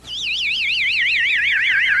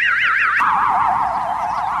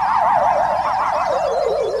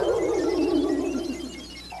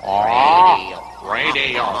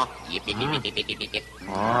Here,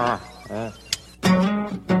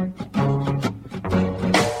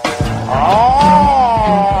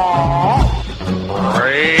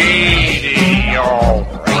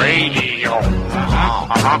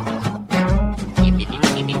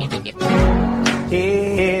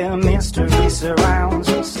 mystery surrounds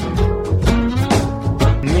us.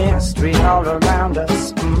 Mystery all around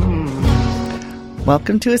us.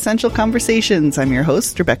 Welcome to Essential Conversations. I'm your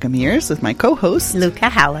host, Rebecca Mears, with my co-host, Luca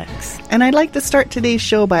Hallex. And I'd like to start today's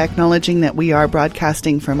show by acknowledging that we are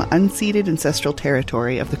broadcasting from unceded ancestral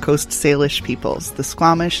territory of the Coast Salish peoples, the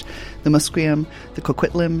Squamish, the Musqueam, the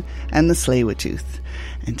Coquitlam, and the Tsleil-Waututh.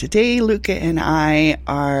 And today, Luca and I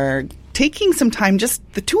are taking some time, just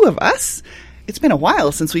the two of us. It's been a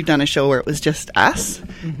while since we've done a show where it was just us.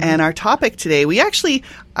 Mm-hmm. And our topic today,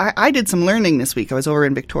 I did some learning this week. I was over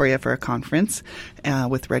in Victoria for a conference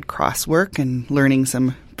with Red Cross work and learning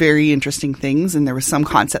some very interesting things. And there were some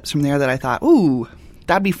concepts from there that I thought, ooh,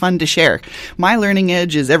 that'd be fun to share. My learning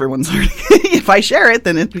edge is everyone's learning. If I share it,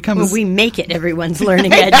 then it becomes... Well, we make it everyone's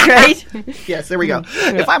learning edge, right? Yes, there we go.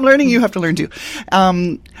 If I'm learning, you have to learn too.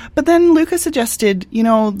 But then Luca suggested,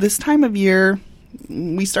 this time of year,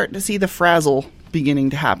 we start to see the frazzle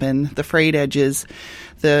beginning to happen, the frayed edges,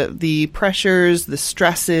 the pressures, the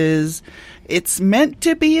stresses. It's meant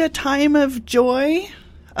to be a time of joy,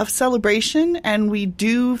 of celebration, and we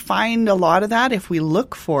do find a lot of that if we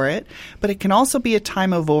look for it. But it can also be a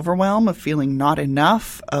time of overwhelm, of feeling not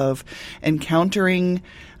enough, of encountering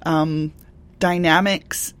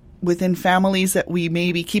dynamics within families that we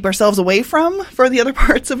maybe keep ourselves away from for the other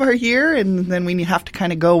parts of our year, and then we have to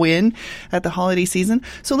kind of go in at the holiday season.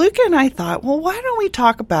 So Luca and I thought, well, why don't we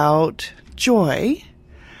talk about joy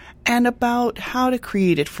and about how to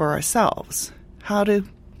create it for ourselves, how to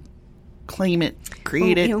claim it,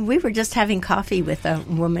 create it. We were just having coffee with a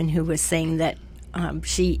woman who was saying that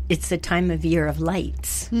it's the time of year of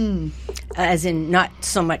lights, as in not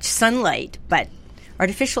so much sunlight, but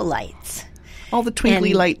artificial lights. All the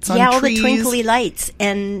twinkly lights on trees. Yeah, all the twinkly lights,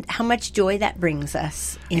 and how much joy that brings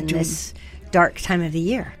us in this dark time of the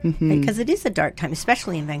year. Mm-hmm. Because it is a dark time,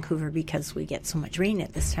 especially in Vancouver, because we get so much rain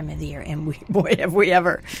at this time of the year, and boy, have we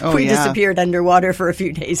ever. We disappeared underwater for a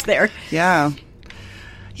few days there. Yeah.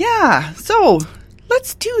 Yeah, so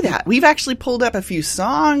let's do that. We've actually pulled up a few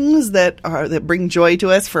songs that bring joy to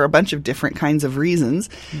us for a bunch of different kinds of reasons.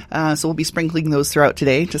 So we'll be sprinkling those throughout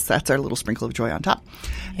today. Just that's our little sprinkle of joy on top.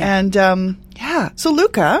 Yeah. And so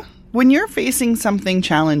Luca, when you're facing something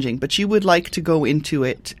challenging, but you would like to go into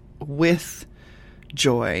it with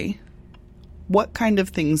joy, what kind of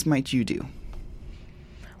things might you do?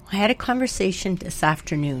 I had a conversation this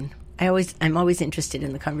afternoon. I'm always interested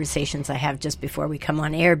in the conversations I have just before we come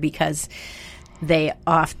on air, because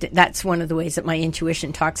that's one of the ways that my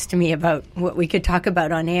intuition talks to me about what we could talk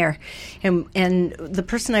about on air. And the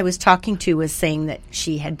person I was talking to was saying that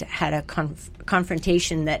she had had a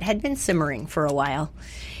confrontation that had been simmering for a while,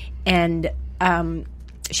 and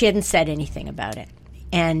she hadn't said anything about it.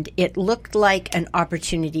 And it looked like an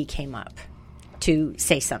opportunity came up to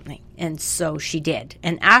say something. And so she did.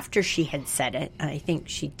 And after she had said it, I think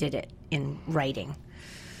she did it in writing.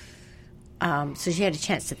 So she had a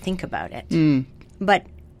chance to think about it. Mm. But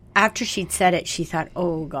after she'd said it, she thought,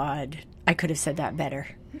 oh, God, I could have said that better.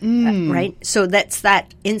 Right? So that's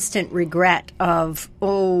that instant regret of,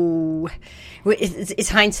 it's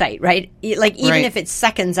hindsight, right? Like, even if it's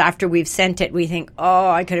seconds after we've sent it, we think, oh,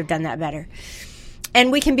 I could have done that better.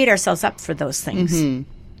 And we can beat ourselves up for those things. Mm-hmm.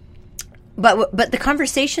 But the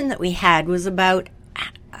conversation that we had was about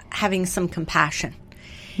having some compassion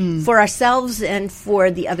for ourselves and for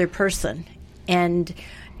the other person. And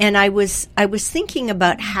I was thinking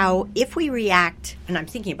about how if we react, and I'm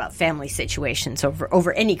thinking about family situations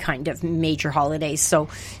over any kind of major holidays. So,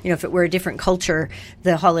 if it were a different culture,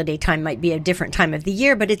 the holiday time might be a different time of the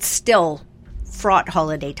year, but it's still fraught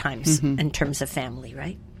holiday times in terms of family,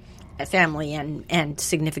 right? Family and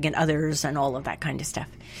significant others and all of that kind of stuff.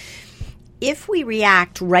 If we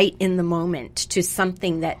react right in the moment to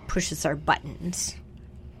something that pushes our buttons,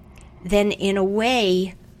 then in a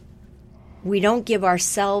way, we don't give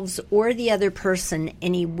ourselves or the other person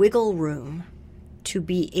any wiggle room to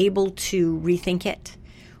be able to rethink it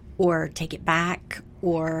or take it back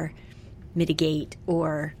or mitigate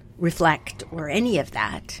or reflect or any of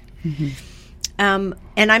that. Mm-hmm.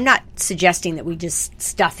 And I'm not suggesting that we just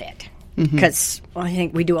stuff it, because I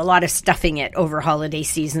think we do a lot of stuffing it over holiday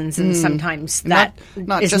seasons, and sometimes that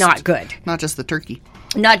is not good. Not just the turkey.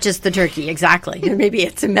 Not just the turkey, exactly. Maybe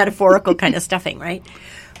it's a metaphorical kind of stuffing, right?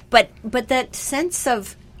 But that sense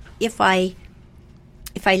of if I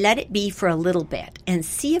let it be for a little bit and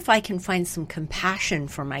see if I can find some compassion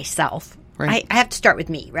for myself Right. I have to start with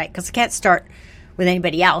me, right? Because I can't start with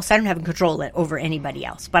anybody else. I don't have control over anybody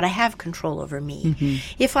else, but I have control over me.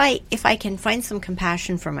 If I can find some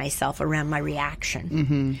compassion for myself around my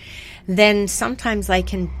reaction, then sometimes I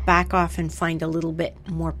can back off and find a little bit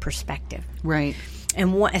more perspective. Right.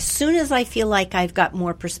 And as soon as I feel like I've got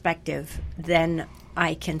more perspective, then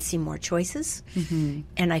I can see more choices,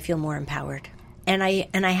 and I feel more empowered. And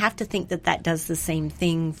I have to think that does the same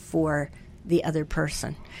thing for the other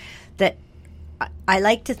person. That I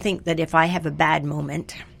like to think that if I have a bad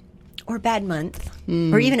moment or a bad month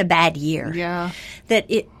or even a bad year, that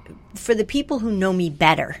for the people who know me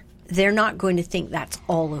better, they're not going to think that's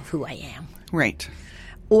all of who I am. Right.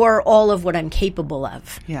 Or all of what I'm capable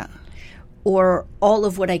of. Yeah. Or all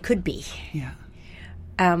of what I could be. Yeah.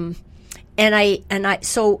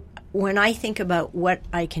 So when I think about what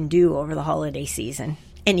I can do over the holiday season,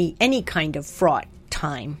 any kind of fraught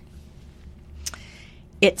time,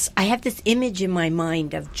 I have this image in my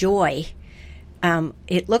mind of joy.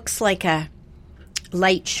 It looks like a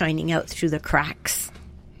light shining out through the cracks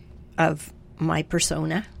of my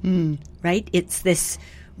persona, right? It's this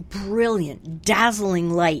brilliant,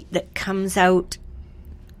 dazzling light that comes out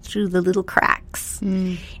through the little cracks.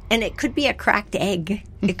 And it could be a cracked egg.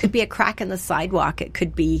 It could be a crack in the sidewalk. It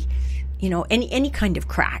could be, any kind of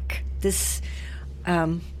crack. This,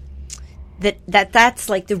 that's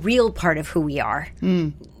like the real part of who we are.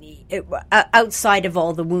 Outside of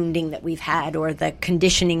all the wounding that we've had or the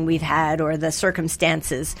conditioning we've had or the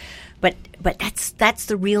circumstances. But that's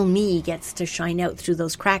the real me gets to shine out through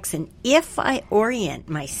those cracks. And if I orient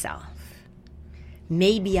myself,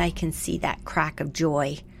 maybe I can see that crack of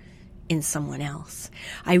joy in someone else.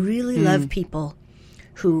 I really love people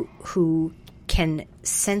who can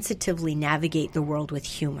sensitively navigate the world with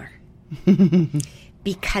humor.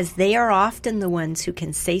 Because they are often the ones who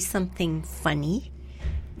can say something funny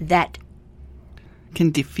that can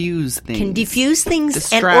diffuse things.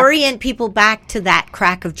 Distract. And orient people back to that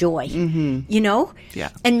crack of joy, Yeah.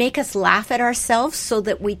 And make us laugh at ourselves so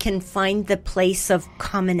that we can find the place of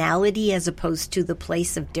commonality as opposed to the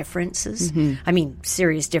place of differences. I mean,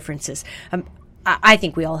 serious differences. I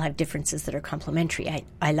think we all have differences that are complementary.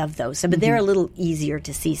 I love those. But they're a little easier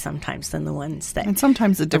to see sometimes than the ones that And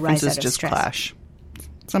sometimes the differences arise out of just stress. clash.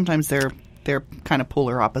 Sometimes they're kind of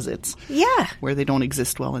polar opposites. Yeah. Where they don't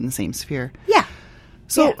exist well in the same sphere. Yeah.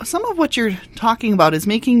 So some of what you're talking about is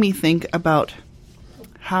making me think about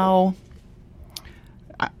how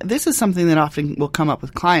this is something that often will come up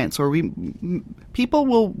with clients, or people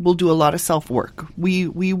will do a lot of self-work.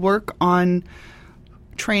 We work on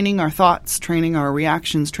training our thoughts, training our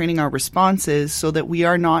reactions, training our responses so that we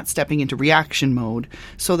are not stepping into reaction mode,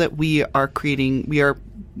 so that we are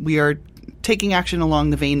taking action along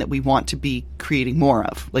the vein that we want to be creating more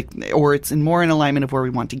of, or it's more in alignment of where we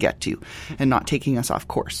want to get to, and not taking us off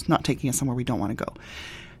course, not taking us somewhere we don't want to go.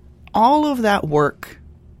 All of that work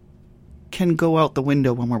can go out the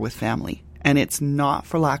window when we're with family, and it's not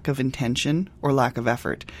for lack of intention or lack of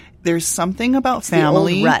effort. There's something about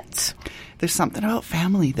family. The old ruts. There's something about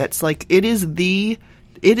family that's like it is the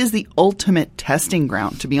ultimate testing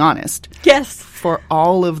ground, to be honest. Yes. For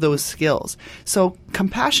all of those skills. So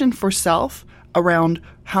compassion for self around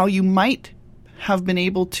how you might have been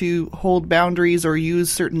able to hold boundaries or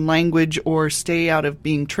use certain language or stay out of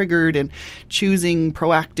being triggered, and choosing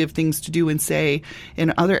proactive things to do and say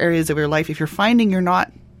in other areas of your life. If you're finding you're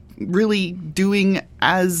not really doing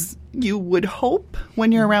as you would hope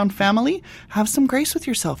when you're around family, have some grace with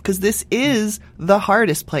yourself, because this is the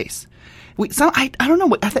hardest place. I don't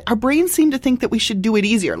know. Our brains seem to think that we should do it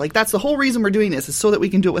easier. Like, that's the whole reason we're doing this, is so that we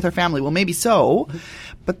can do it with our family. Well, maybe so,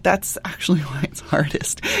 but that's actually why it's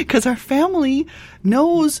hardest. Because our family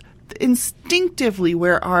knows instinctively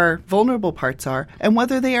where our vulnerable parts are, and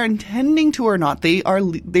whether they are intending to or not, they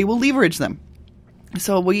will leverage them.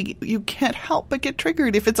 So you can't help but get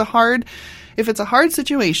triggered. If it's a hard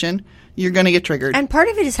situation, you're going to get triggered. And part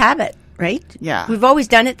of it is habit, right? Yeah. We've always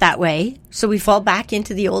done it that way, so we fall back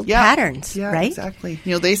into the old patterns, right? Exactly.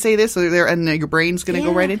 They say this, and your brain's going to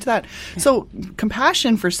go right into that. Yeah. So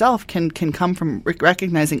compassion for self can come from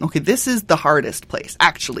recognizing, okay, this is the hardest place,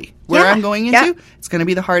 actually. Where I'm going into, it's going to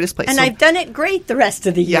be the hardest place. And I've done it great the rest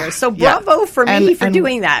of the year, so bravo for me for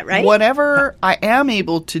doing that, right? Whatever I am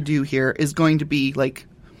able to do here is going to be like,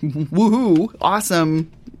 woohoo,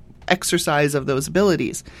 awesome exercise of those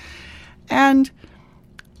abilities. And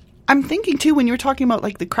I'm thinking too, when you were talking about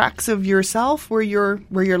like the cracks of yourself where your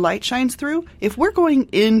light shines through, if we're going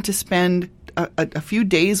in to spend a few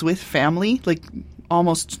days with family, like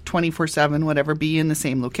almost 24/7, whatever, be in the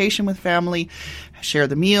same location with family, share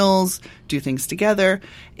the meals, do things together.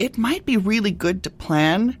 It might be really good to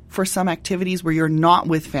plan for some activities where you're not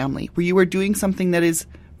with family, where you are doing something that is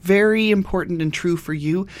very important and true for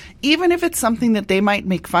you, even if it's something that they might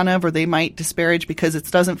make fun of or they might disparage because it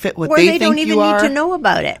doesn't fit what they think you are. Or they don't even need to know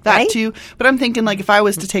about it, that right? too. But I'm thinking, like, if I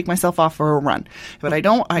was to take myself off for a run, but I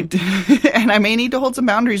don't, and I may need to hold some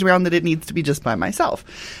boundaries around that it needs to be just by myself.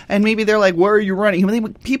 And maybe they're like, where are you running?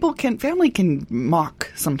 Family can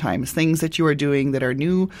mock sometimes things that you are doing that are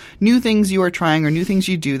new things you are trying or new things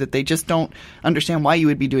you do that they just don't understand why you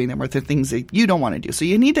would be doing them, or the things that you don't want to do. So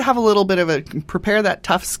you need to have a little bit of prepare that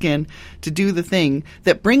tough skin to do the thing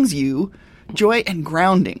that brings you joy and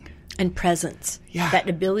grounding. And presence. Yeah. That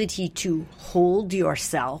ability to hold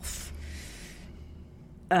yourself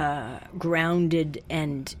grounded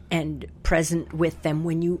and present with them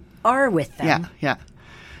when you are with them. Yeah.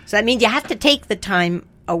 So that means you have to take the time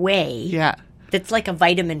away. Yeah. That's like a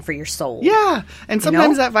vitamin for your soul. Yeah. And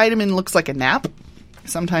sometimes that vitamin looks like a nap.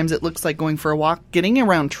 Sometimes it looks like going for a walk. Getting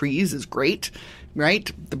around trees is great.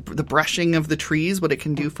 Right? The brushing of the trees, what it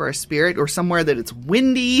can do for our spirit, or somewhere that it's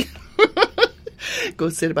windy. Go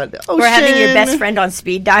sit by the ocean. Or having your best friend on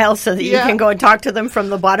speed dial so that you can go and talk to them from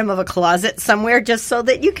the bottom of a closet somewhere, just so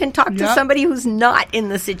that you can talk to somebody who's not in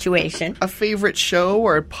the situation. A favorite show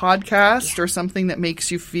or a podcast or something that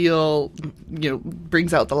makes you feel,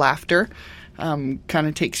 brings out the laughter, kind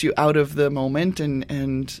of takes you out of the moment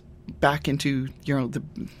and back into,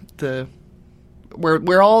 the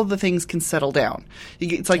where all the things can settle down.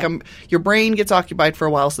 It's like your brain gets occupied for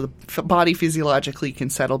a while, so the body physiologically can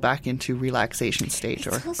settle back into relaxation state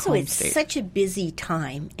or calm state. It's such a busy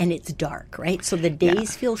time, and it's dark, right? So the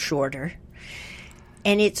days feel shorter.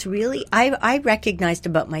 And it's really, I recognized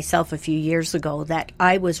about myself a few years ago that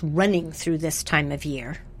I was running through this time of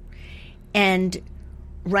year and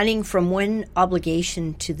running from one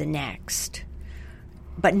obligation to the next,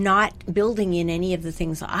 but not building in any of the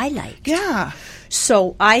things I liked. Yeah.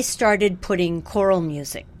 So I started putting choral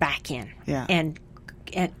music back in. Yeah. And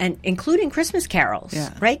including Christmas carols,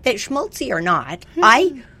 Yeah. right? They schmaltzy or not,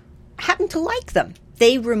 I happen to like them.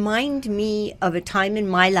 They remind me of a time in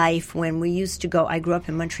my life when we used to go, I grew up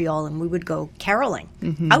in Montreal, and we would go caroling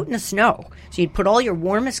out in the snow. So you'd put all your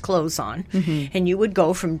warmest clothes on, and you would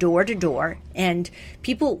go from door to door, and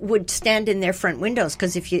people would stand in their front windows,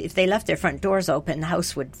 because if they left their front doors open, the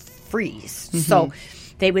house would freeze. So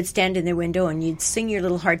they would stand in their window, and you'd sing your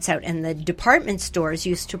little hearts out, and the department stores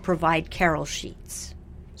used to provide carol sheets.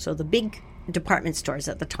 So the big department stores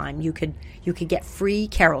at the time, you could get free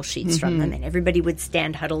carol sheets from them, and everybody would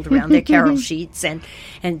stand huddled around their carol sheets, and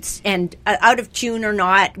out of tune or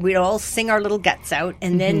not, we'd all sing our little guts out,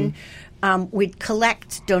 and then we'd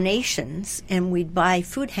collect donations, and we'd buy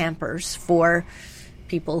food hampers for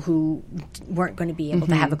people who weren't going to be able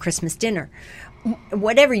to have a Christmas dinner.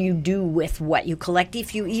 Whatever you do with what you collect,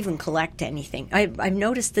 if you even collect anything, I've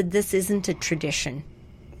noticed that this isn't a tradition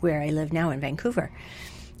where I live now in Vancouver.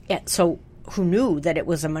 So who knew that it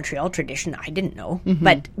was a Montreal tradition? I didn't know.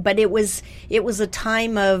 But it was a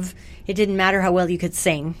time of, it didn't matter how well you could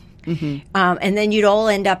sing. And then you'd all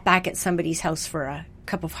end up back at somebody's house for a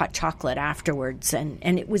cup of hot chocolate afterwards,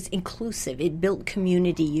 and it was inclusive. It built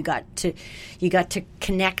community. You got to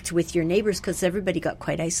connect with your neighbors, because everybody got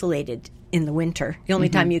quite isolated in the winter. The only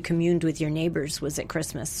time you communed with your neighbors was at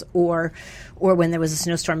Christmas, or when there was a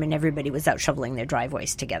snowstorm and everybody was out shoveling their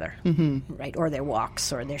driveways together, right, or their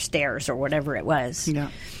walks or their stairs or whatever it was. Yeah.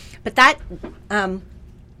 But that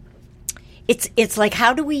it's like,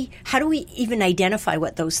 how do we even identify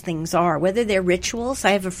what those things are, whether they're rituals?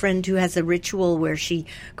 I have a friend who has a ritual where she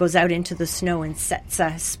goes out into the snow and sets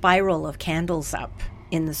a spiral of candles up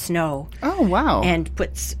in the snow. Oh, wow. And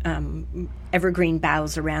puts evergreen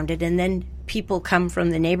boughs around it, and then people come from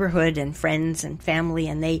the neighborhood and friends and family,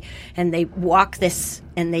 and they walk this,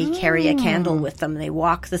 and they carry a candle with them. They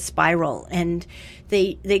walk the spiral, and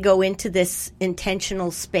they go into this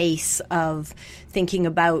intentional space of thinking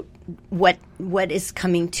about what is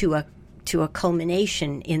coming to a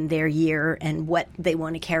culmination in their year, and what they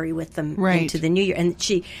want to carry with them into the new year. And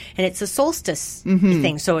it's a solstice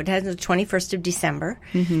thing. So it has the 21st of December,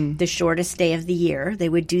 the shortest day of the year. They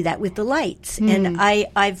would do that with the lights. And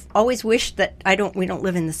I've always wished that we don't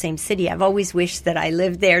live in the same city. I've always wished that I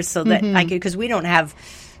lived there so that I could, because we don't have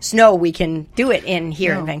snow we can do it in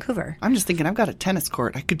here in Vancouver. I'm just thinking, I've got a tennis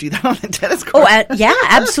court. I could do that on a tennis court. Oh, yeah,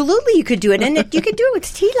 absolutely. You could do it. And you could do it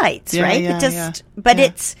with tea lights, right?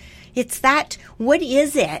 It's that, what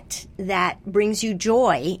is it that brings you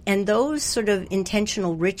joy? And those sort of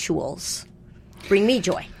intentional rituals bring me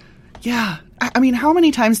joy. Yeah. I mean, how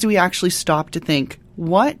many times do we actually stop to think,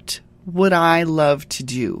 what would I love to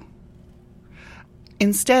do?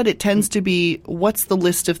 Instead, it tends to be, what's the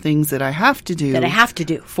list of things that I have to do?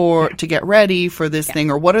 To get ready for this thing,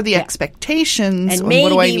 or what are the expectations? And maybe what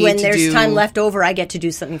do I need when to there's do? time left over, I get to do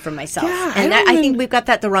something for myself. Yeah, and I think we've got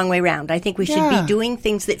that the wrong way around. I think we should be doing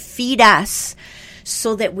things that feed us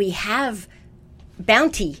so that we have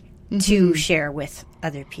bounty to share with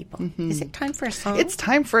other people. Is it time for a song? It's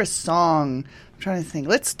time for a song. I'm trying to think.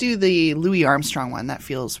 Let's do the Louis Armstrong one. That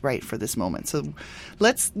feels right for this moment. So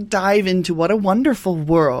let's dive into What a Wonderful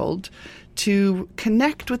World to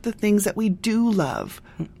connect with the things that we do love.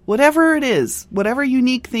 Whatever it is, whatever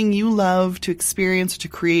unique thing you love to experience, to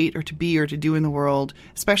create, or to be, or to do in the world,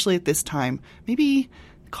 especially at this time, maybe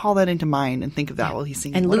call that into mind and think of that while he's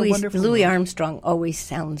singing. And What a Wonderful Louis World. Armstrong always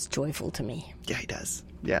sounds joyful to me. Yeah, he does.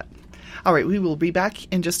 Yeah. All right, we will be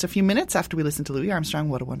back in just a few minutes after we listen to Louis Armstrong,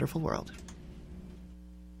 What a Wonderful World.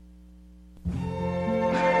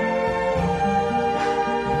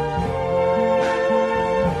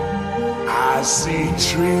 I see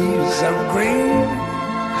trees of green,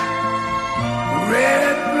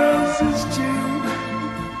 red roses too.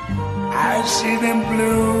 I see them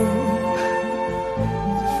bloom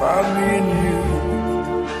for me and you.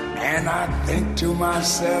 And I think to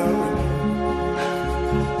myself,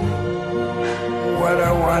 what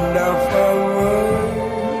a wonderful world.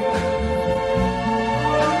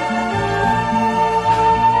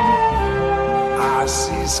 I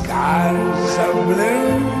see skies of blue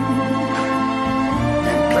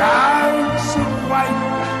and clouds of white,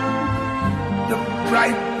 the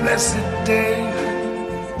bright blessed day,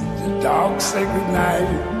 the dark sacred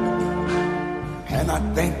night. And I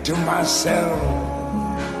think to myself,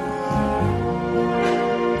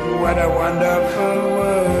 what a wonderful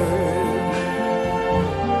world.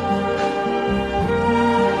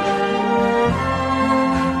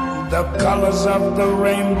 The colors of the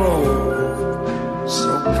rainbow,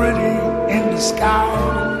 so pretty in the sky,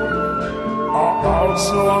 are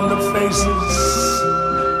also on the faces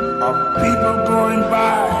of people going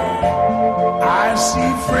by. I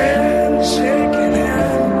see friends shaking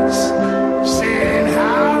hands, saying,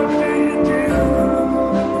 how do you do?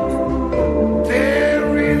 They're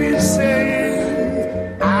really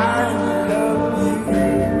saying, I love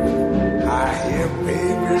you. I hear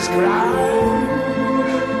babies cry,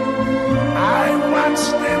 I watch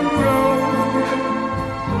them grow.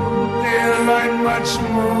 They'll learn much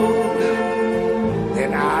more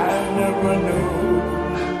than I never knew.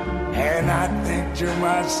 And I think to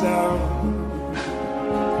myself,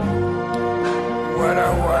 what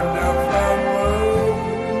a wonderful world.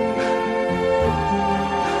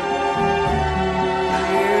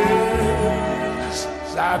 Yes,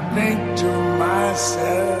 I think to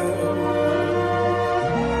myself,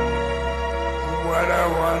 what a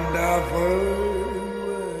wonderful world.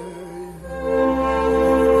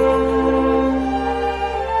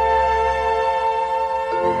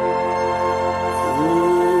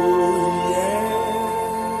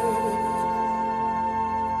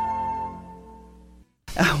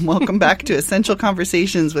 Welcome back to Essential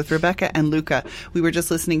Conversations with Rebecca and Luca. We were just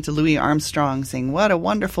listening to Louis Armstrong sing What a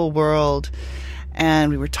Wonderful World. And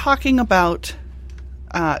we were talking about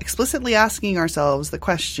explicitly asking ourselves the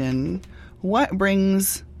question, what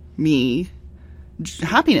brings me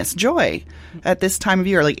happiness, joy at this time of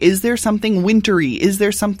year? Like, is there something wintry? Is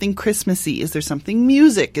there something Christmassy? Is there something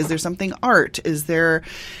music? Is there something art? Is there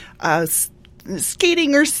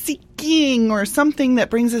skating or skiing or something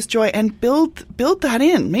that brings us joy? And build that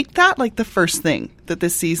in. Make that like the first thing that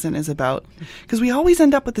this season is about. Because we always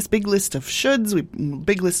end up with this big list of shoulds,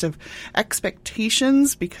 big list of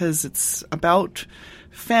expectations, because it's about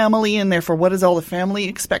family, and therefore what is all the family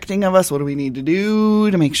expecting of us? What do we need to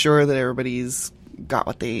do to make sure that everybody's got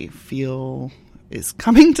what they feel is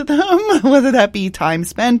coming to them, whether that be time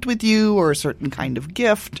spent with you or a certain kind of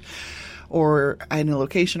gift or in a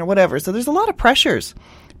location or whatever. So there's a lot of pressures.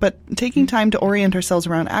 But taking time to orient ourselves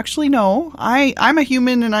around, actually, no, I'm a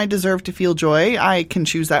human and I deserve to feel joy. I can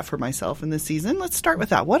choose that for myself in this season. Let's start with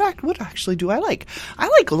that. What actually do I like? I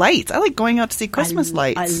like lights. I like going out to see Christmas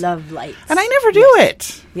lights. I love lights. And I never do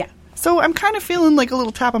it. Yeah. So I'm kind of feeling like a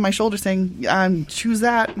little tap on my shoulder saying, choose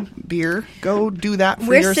that, dear. Go do that for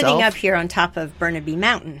yourself. We're sitting up here on top of Burnaby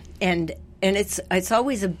Mountain, and it's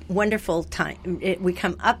always a wonderful time. We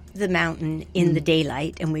come up the mountain in the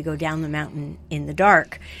daylight, and we go down the mountain in the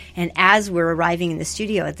dark. And as we're arriving in the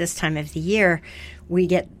studio at this time of the year, we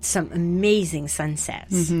get some amazing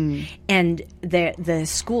sunsets. Mm-hmm. And the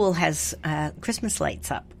school has Christmas lights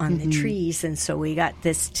up on the trees, and so we got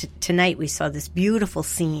this tonight. We saw this beautiful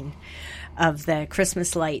scene the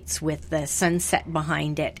Christmas lights with the sunset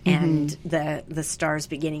behind it and the stars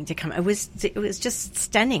beginning to come. It was just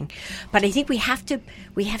stunning. But I think we have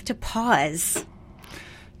to pause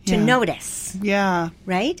to notice. Yeah.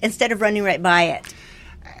 Right? Instead of running right by it.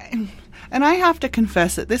 And I have to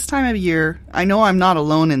confess that this time of year, I know I'm not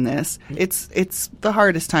alone in this. It's the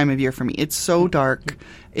hardest time of year for me. It's so dark.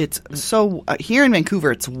 It's so here in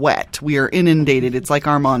Vancouver, it's wet. We are inundated. It's like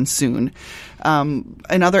our monsoon.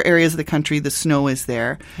 In other areas of the country, the snow is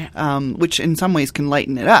there, which in some ways can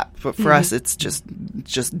lighten it up. But for us, it's just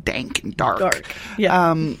dank and dark.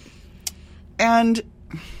 Yeah. And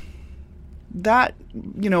that,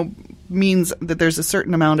 means that there's a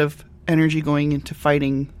certain amount of energy going into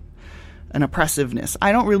fighting an oppressiveness.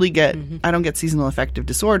 I don't get seasonal affective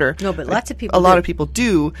disorder. No, but lots of people A lot of people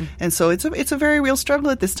do. And so it's a very real struggle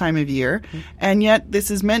at this time of year. And yet this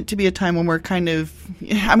is meant to be a time when we're kind of,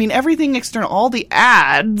 everything external, all the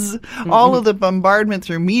ads, all of the bombardment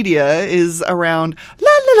through media is around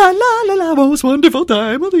la la la la la la, most wonderful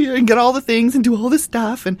time of the year, and get all the things and do all this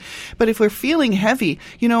stuff. But if we're feeling heavy,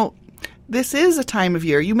 this is a time of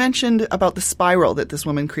year. You mentioned about the spiral that this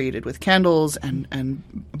woman created with candles and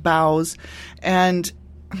boughs. And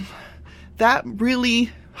that really,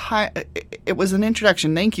 it was an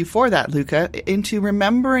introduction. Thank you for that, Luca, into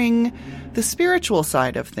remembering the spiritual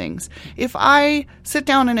side of things. If I sit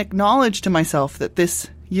down and acknowledge to myself that this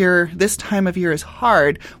time of year is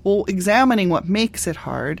hard, well, examining what makes it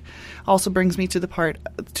hard also brings me to the part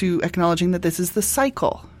to acknowledging that this is the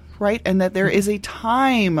cycle. Right? And that there is a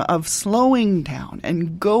time of slowing down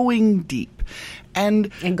and going deep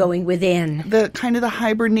and going within. The kind of the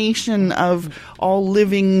hibernation of all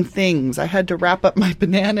living things. I had to wrap up my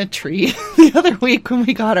banana tree the other week when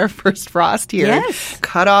we got our first frost here. Yes.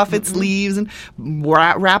 Cut off its leaves and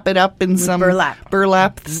wrap it up in some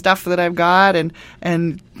burlap stuff that I've got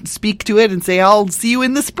and speak to it and say, I'll see you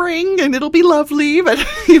in the spring and it'll be lovely, but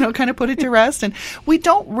kind of put it to rest. And we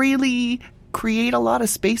don't really create a lot of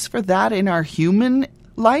space for that in our human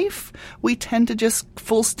life. We tend to just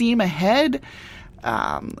full steam ahead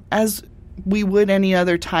as we would any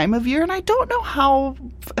other time of year. And I don't know how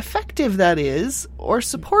effective that is or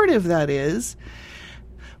supportive that is.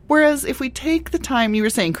 Whereas if we take the time, you were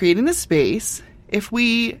saying, creating the space, if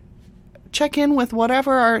we check in with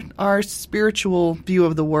whatever our spiritual view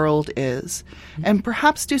of the world is, and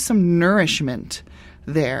perhaps do some nourishment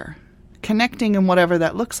there, connecting in whatever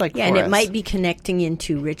that looks like for us. Yeah, and it might be connecting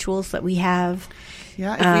into rituals that we have.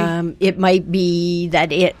 Yeah, it might be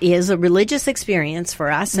that it is a religious experience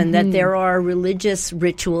for us, and that there are religious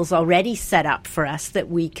rituals already set up for us that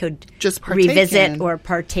we could just revisit or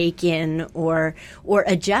partake in or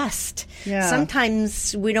adjust. Yeah.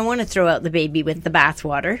 Sometimes we don't want to throw out the baby with the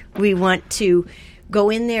bathwater. We want to go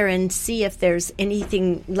in there and see if there's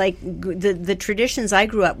anything like the traditions I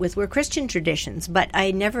grew up with were Christian traditions, but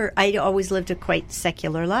I always lived a quite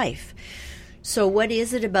secular life. So what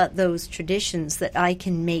is it about those traditions that I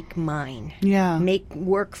can make mine? Yeah. Make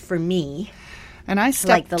work for me? And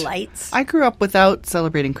like the lights. I grew up without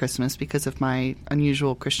celebrating Christmas because of my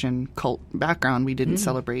unusual Christian cult background. We didn't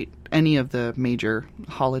celebrate any of the major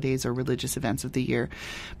holidays or religious events of the year.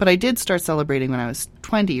 But I did start celebrating when I was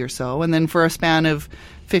 20 or so. And then for a span of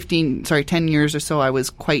 10 years or so, I was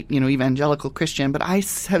quite, evangelical Christian. But I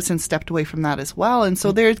have since stepped away from that as well. And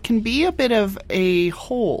so there can be a bit of a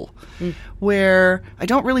hole where I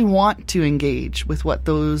don't really want to engage with what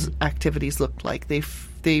those activities looked like. They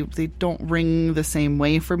don't ring the same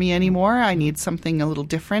way for me anymore. I need something a little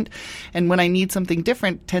different. And when I need something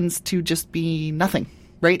different, it tends to just be nothing,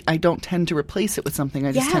 right? I don't tend to replace it with something.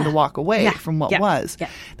 I just tend to walk away from what was. Yeah.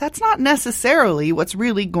 That's not necessarily what's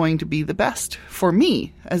really going to be the best for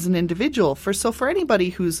me as an individual. For anybody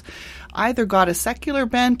who's either got a secular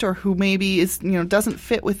bent or who maybe is, doesn't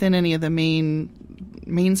fit within any of the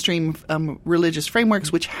mainstream religious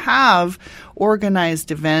frameworks, which have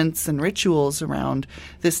organized events and rituals around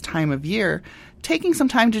this time of year, taking some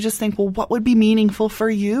time to just think, well, what would be meaningful for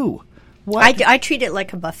you? I treat it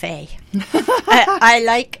like a buffet. I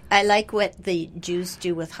like what the Jews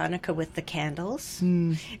do with Hanukkah with the candles,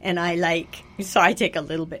 and so I take a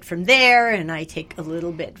little bit from there, and I take a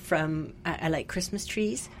little bit from. I like Christmas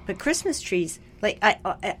trees, but Christmas trees, like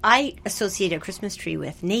I associate a Christmas tree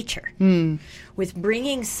with nature, with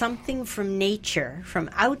bringing something from nature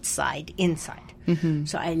from outside inside.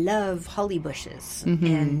 So I love holly bushes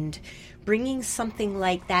and bringing something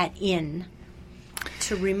like that in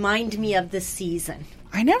to remind me of the season.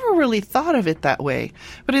 I never really thought of it that way.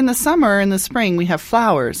 But in the summer and the spring, we have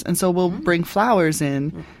flowers. And so we'll bring flowers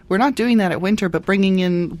in. We're not doing that at winter, but bringing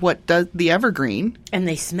in what does the evergreen. And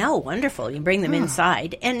they smell wonderful. You bring them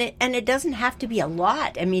inside. And it doesn't have to be a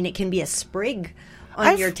lot. I mean, it can be a sprig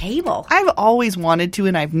on your table. I've always wanted to,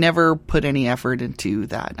 and I've never put any effort into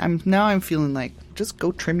that. I'm feeling like, just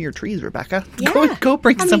go trim your trees, Rebecca. Yeah. Go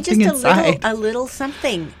bring something just inside. A little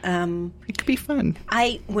something. It could be fun.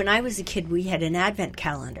 When I was a kid, we had an advent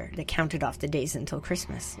calendar that counted off the days until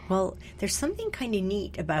Christmas. Well, there's something kind of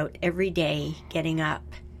neat about every day getting up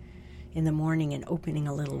in the morning and opening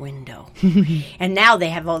a little window. And now they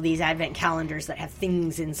have all these advent calendars that have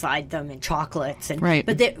things inside them and chocolates. And, right.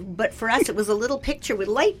 But for us, it was a little picture with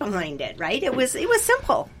light behind it, right? It was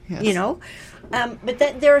simple, yes. you know. But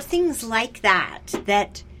there are things like that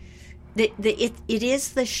it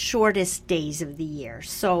is the shortest days of the year.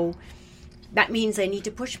 So that means I need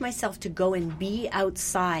to push myself to go and be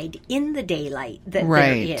outside in the daylight that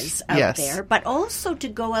there is out there, but also to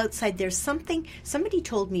go outside. There's somebody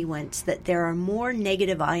told me once that there are more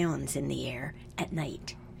negative ions in the air at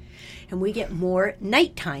night. And we get more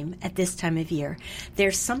nighttime at this time of year.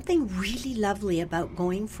 There's something really lovely about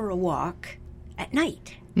going for a walk at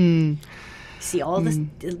night. See all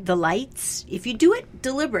the lights. If you do it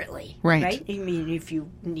deliberately, right? I mean, if you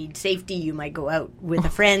need safety, you might go out with a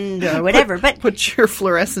friend or whatever. But put your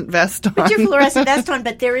fluorescent vest on.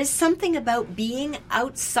 But there is something about being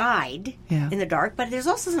outside in the dark. But there's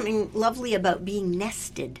also something lovely about being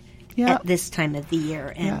nested at this time of the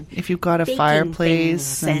year. And if you've got a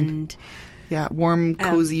fireplace and warm,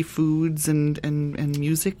 cozy foods and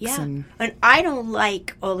music. Yeah, and I don't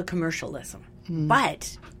like all the commercialism.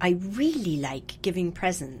 But I really like giving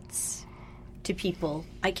presents to people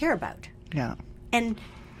I care about. Yeah. And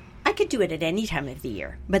I could do it at any time of the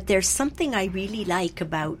year. But there's something I really like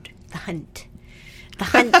about the hunt. The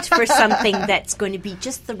hunt for something that's going to be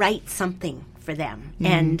just the right something for them.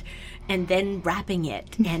 And then wrapping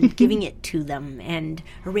it and giving it to them and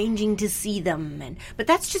arranging to see them. But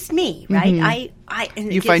that's just me, right?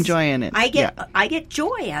 You find joy in it. I get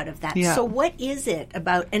joy out of that. Yeah. So what is it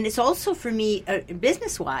about? And it's also for me,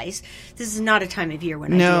 business-wise, this is not a time of year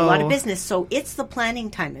when I do a lot of business. So it's the planning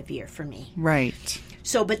time of year for me. Right.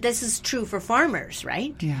 So, but this is true for farmers,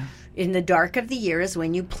 right? Yeah. In the dark of the year is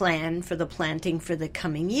when you plan for the planting for the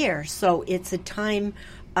coming year. So it's a time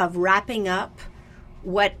of wrapping up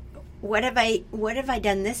what have I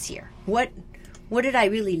done this year? What did I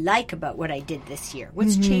really like about what I did this year?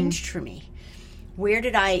 What's changed for me? Where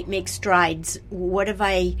did I make strides? What have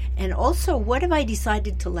I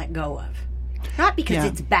decided to let go of? Not because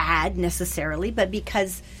it's bad necessarily, but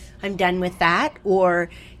because I'm done with that, or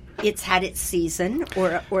it's had its season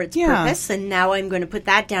or its purpose, and now I'm going to put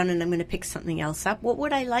that down and I'm going to pick something else up. What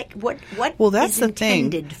would I like? What that's is the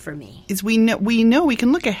intended thing, for me? Is we know we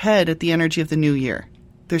can look ahead at the energy of the new year.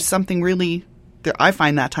 There's something really, I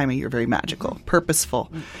find that time of year very magical, purposeful,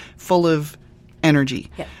 full of energy.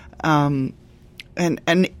 Yeah.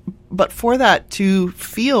 But for that to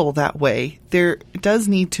feel that way, there does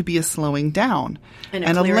need to be a slowing down. And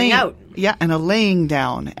a clearing out. Yeah, and a laying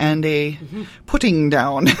down and a putting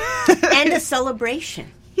down. And a celebration.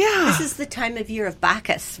 Yeah. This is the time of year of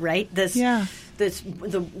Bacchus, right? The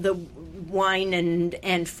wine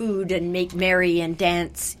and food and make merry and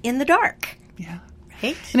dance in the dark. Yeah.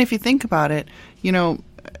 Right? And if you think about it,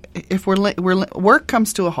 if work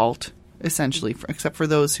comes to a halt, essentially, except for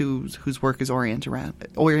those whose work is oriented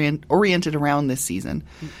around this season.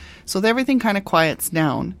 So everything kind of quiets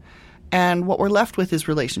down, and what we're left with is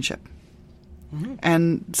relationship.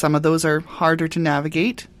 And some of those are harder to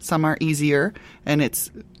navigate, some are easier, and it's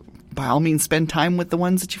by all means spend time with the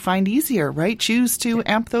ones that you find easier, right? Choose to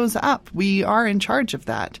amp those up. We are in charge of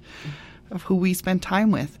that, of who we spend time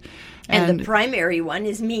with. And the primary one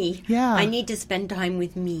is me. Yeah. I need to spend time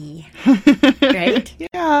with me. Right?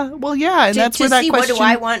 Yeah. Well, yeah. And that's where that see question... what do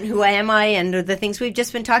I want, who am I, and the things we've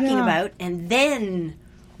just been talking about. And then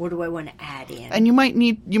what do I want to add in? And you might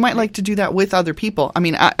like to do that with other people. I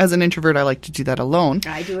mean, as an introvert, I like to do that alone.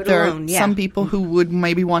 I do it there alone, There are some people who would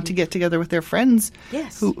maybe want to get together with their friends.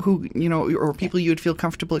 Yes. Who or people you would feel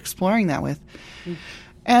comfortable exploring that with.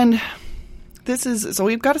 And... So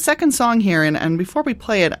we've got a second song here, and before we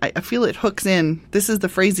play it, I feel it hooks in. This is the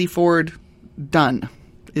Frazee Ford Done,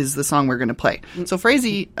 is the song we're going to play. So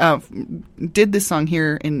Frazee did this song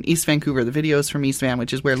here in East Vancouver. The video is from East Van,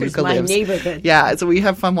 which is where Luca lives. My neighborhood. Yeah, so we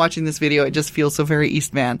have fun watching this video. It just feels so very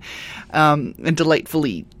East Van and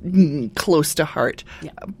delightfully close to heart.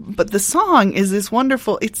 Yeah. But the song is this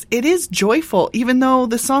wonderful, it is joyful, even though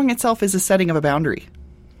the song itself is a setting of a boundary.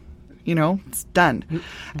 it's done.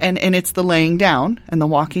 And it's the laying down and the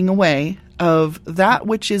walking away of that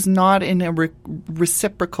which is not in a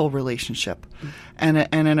reciprocal relationship and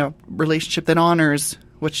in a relationship that honors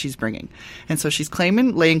what she's bringing. And so she's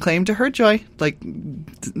laying claim to her joy. Like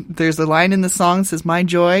there's a line in the song that says, "My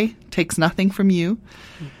joy takes nothing from you."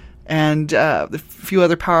 And a few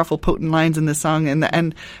other powerful, potent lines in the song.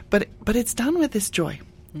 But it's done with this joy.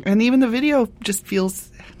 And even the video just feels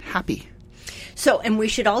happy. So, and we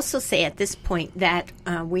should also say at this point that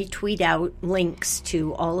we tweet out links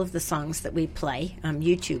to all of the songs that we play,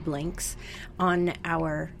 YouTube links, on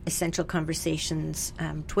our Essential Conversations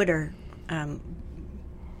Twitter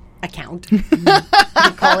account. We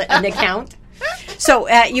call it an account. So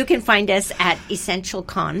you can find us at Essential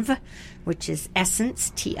Conv, which is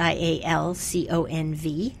Essence, TIALCONV.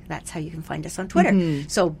 That's how you can find us on Twitter. Mm-hmm.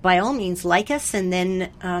 So by all means, like us, and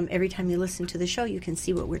then every time you listen to the show, you can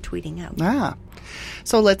see what we're tweeting out.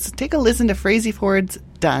 So let's take a listen to Frazey Ford's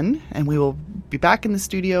Done, and we will be back in the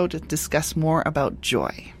studio to discuss more about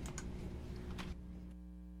joy.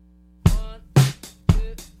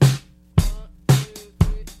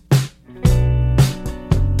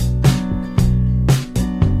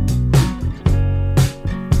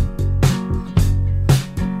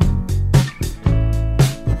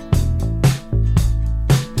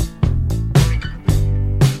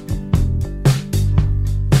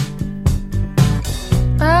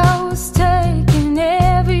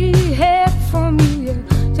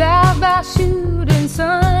 Shooting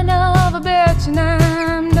son of a bitch, and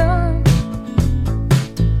I'm done.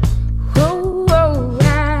 Oh,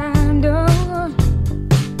 I'm done.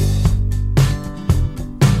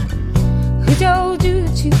 Who told you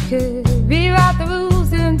that you could rewrite the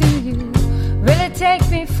rules, and do you really take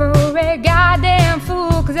me for a goddamn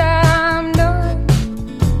fool? 'Cause I'm done.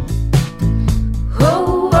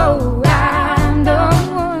 Oh, I'm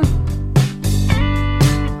done.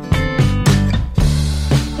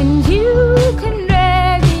 And you can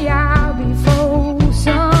drag me out before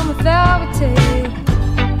some authority.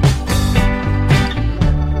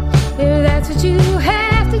 If that's what you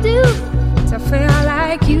have to do to feel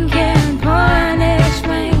like you can punish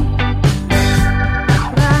me.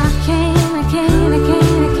 But I can't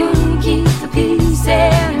keep the peace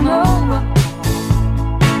anymore.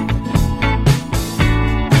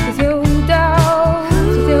 With your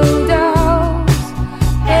dogs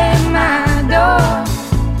at my door.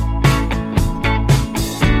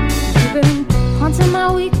 Haunting my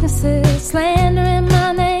weaknesses, slandering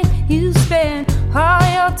my name. You spend all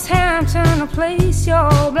your time trying to place your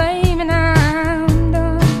blame, and I'm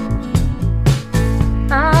done.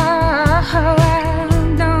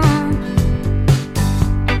 I'm done.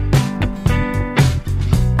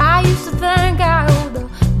 I used to think I owed the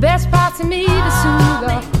best parts of me to soothe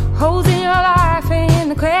the holes in your life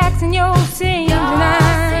and the cracks in your seams, and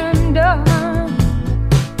I'm done.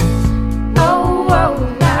 Oh,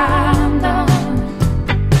 I'm done.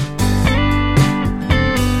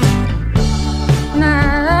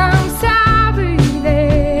 I'm sorry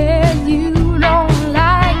that you don't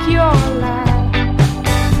like your life,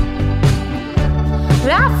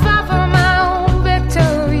 but I fought for my own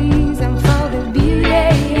victories and for the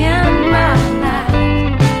beauty in my life.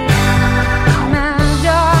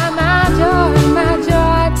 My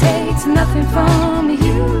joy takes nothing from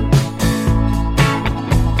you.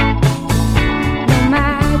 My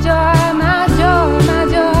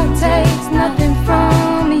joy takes nothing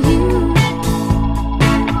from you.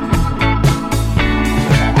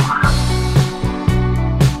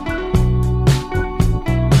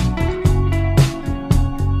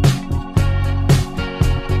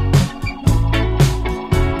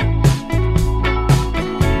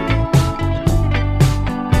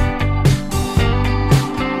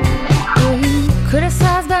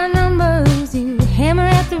 Criticized by numbers, you hammer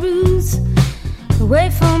at the roots.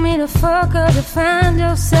 Wait for me to fuck up to find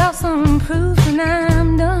yourself some proof, and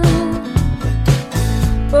I'm done.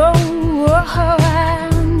 Oh,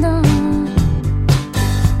 I'm done.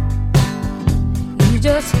 You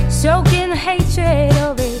just soak in the hatred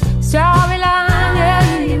of a storyline.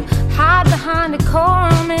 Yeah, you hide behind the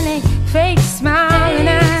decorum and a fake smile, and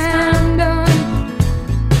I'm done.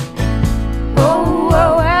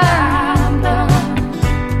 Oh, I'm done.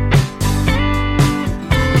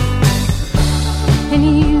 And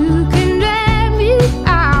you can drag me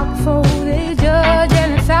out before they judge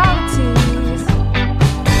and authorities.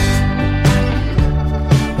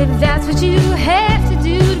 If that's what you have to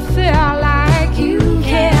do to feel like you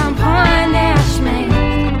can punish me.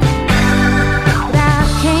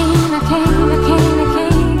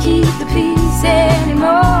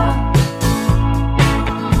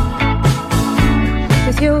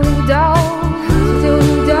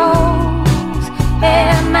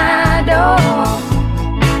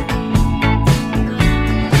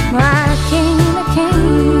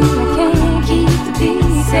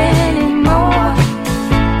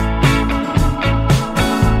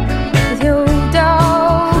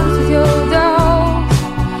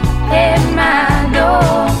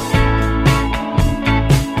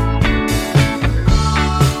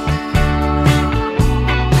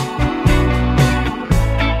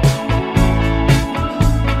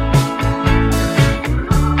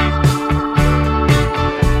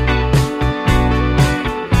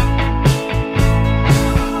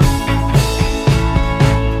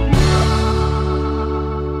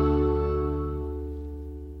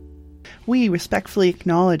 respectfully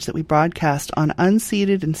acknowledge that we broadcast on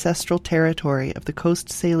unceded ancestral territory of the Coast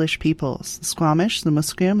Salish peoples. The Squamish, the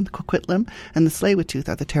Musqueam, the Coquitlam, and the Tsleil-Waututh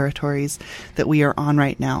are the territories that we are on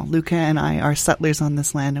right now. Luca and I are settlers on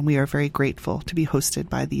this land, and we are very grateful to be hosted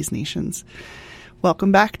by these nations.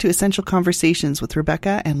 Welcome back to Essential Conversations with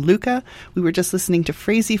Rebecca and Luca. We were just listening to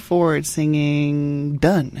Frazee Ford singing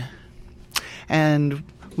Done. And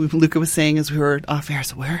Luca was saying as we were off air,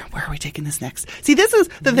 so where are we taking this next? See, this is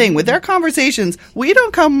the thing. With our conversations, we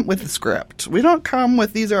don't come with a script. We don't come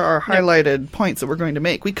with, these are our highlighted points that we're going to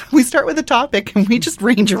make. We start with a topic and we just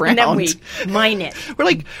range around. And then we mine it. We're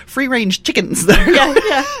like free-range chickens.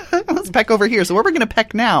 Let's peck over here. So what we're going to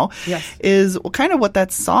peck now is kind of what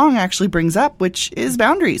that song actually brings up, which is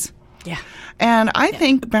boundaries. Yeah. And I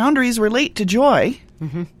think boundaries relate to joy.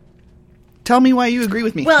 Mm-hmm. Tell me why you agree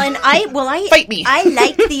with me. Fight me. I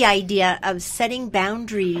like the idea of setting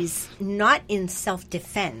boundaries not in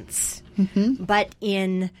self-defense, but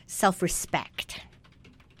in self-respect.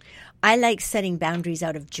 I like setting boundaries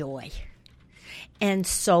out of joy. And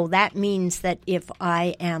so that means that if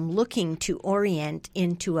I am looking to orient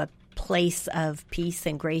into a place of peace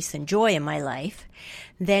and grace and joy in my life,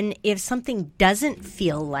 then if something doesn't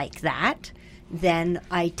feel like that, then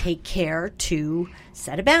I take care to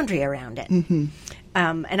set a boundary around it. Mm-hmm.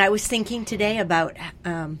 And I was thinking today about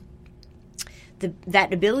that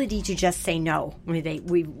ability to just say no. I mean,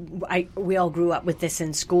 we all grew up with this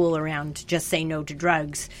in school around just say no to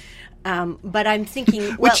drugs. But I'm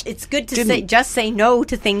thinking, well, it's good to just say no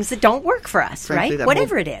to things that don't work for us, frankly, right?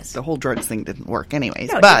 Whatever it is. The whole drugs thing didn't work anyways.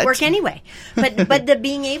 No, it didn't work anyway. But the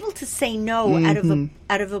being able to say no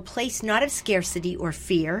out of a place not of scarcity or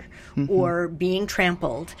fear or being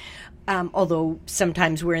trampled, although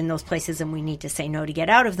sometimes we're in those places and we need to say no to get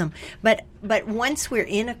out of them. But once we're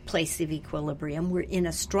in a place of equilibrium, we're in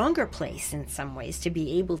a stronger place in some ways to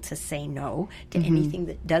be able to say no to anything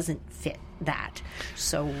that doesn't fit that.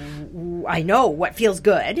 So I know what feels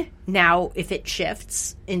good. Now, if it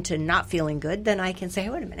shifts into not feeling good, then I can say, hey,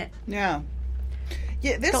 wait a minute. Yeah.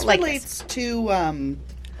 Yeah, this relates to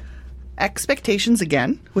expectations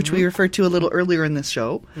again, which we referred to a little earlier in this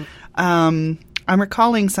show. I'm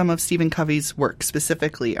recalling some of Stephen Covey's work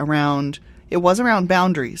specifically around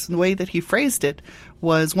boundaries. The way that he phrased it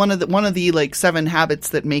was one of the like 7 habits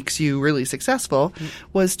that makes you really successful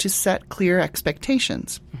was to set clear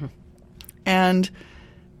expectations. And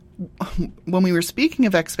when we were speaking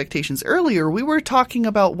of expectations earlier, we were talking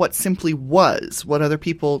about what simply was, what other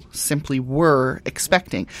people simply were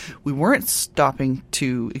expecting. We weren't stopping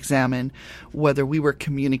to examine whether we were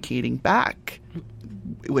communicating back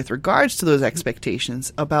with regards to those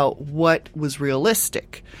expectations about what was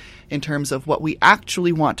realistic in terms of what we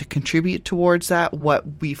actually want to contribute towards that, what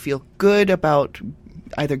we feel good about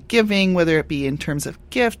either giving, whether it be in terms of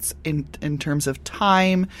gifts, in terms of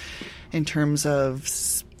time, in terms of...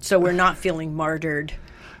 So we're not feeling martyred.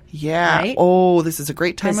 Yeah. Right? Oh, this is a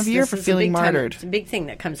great time of year for feeling martyred. It's a big thing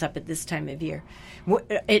that comes up at this time of year.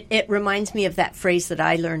 It reminds me of that phrase that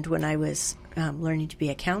I learned when I was learning to be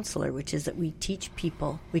a counselor, which is that we teach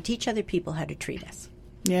other people how to treat us.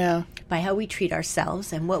 Yeah. By how we treat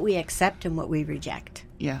ourselves and what we accept and what we reject.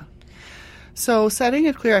 Yeah. So setting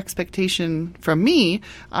a clear expectation from me,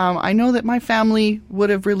 I know that my family would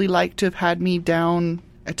have really liked to have had me down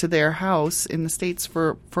to their house in the States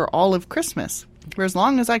for all of Christmas, for as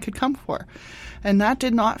long as I could come for. And that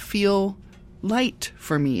did not feel light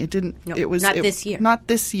for me. It didn't. No, it was not this year. Not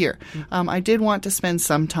this year. I did want to spend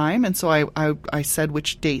some time, and so I said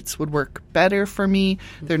which dates would work better for me.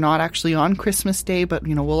 They're not actually on Christmas Day, but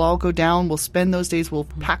we'll all go down. We'll spend those days. We'll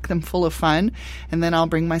pack them full of fun, and then I'll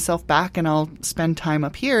bring myself back and I'll spend time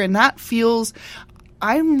up here. And that feels.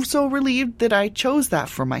 I'm so relieved that I chose that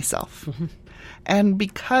for myself. And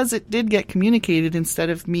because it did get communicated instead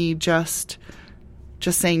of me just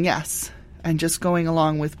saying yes and just going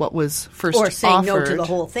along with what was first offered. Or saying no to the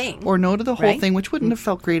whole thing. Or no to the whole thing, which wouldn't have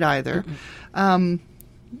felt great either. Yeah.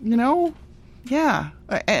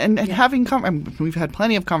 And having we've had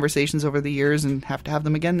plenty of conversations over the years and have to have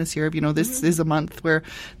them again this year. This is a month where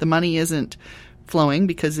the money isn't flowing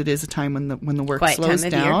because it is a time when the work Quiet slows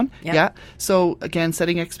down. Yep. Yeah. So again,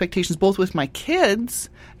 setting expectations both with my kids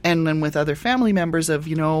and then with other family members of,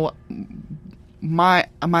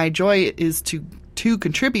 my joy is to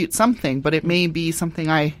contribute something, but it may be something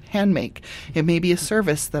I hand make. It may be a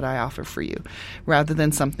service that I offer for you rather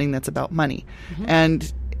than something that's about money.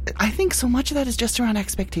 And I think so much of that is just around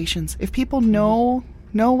expectations. If people know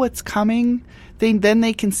what's coming, then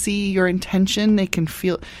they can see your intention. They can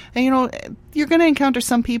feel, and you're going to encounter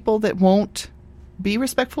some people that won't be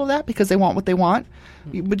respectful of that because they want what they want,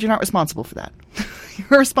 but you're not responsible for that.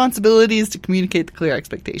 Your responsibility is to communicate the clear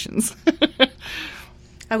expectations.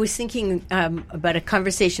 I was thinking about a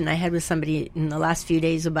conversation I had with somebody in the last few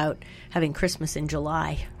days about having Christmas in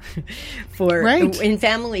July in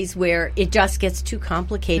families where it just gets too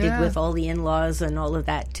complicated with all the in-laws and all of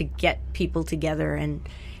that to get people together, and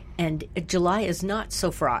July is not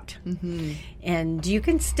so fraught. Mm-hmm. And you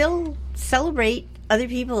can still celebrate other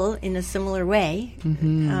people in a similar way.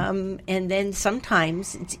 Mm-hmm. And then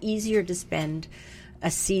sometimes it's easier to spend a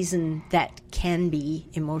season that can be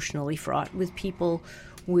emotionally fraught with people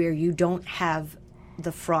where you don't have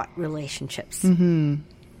the fraught relationships. Mm-hmm.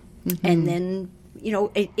 Mm-hmm. And then,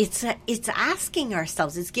 it's asking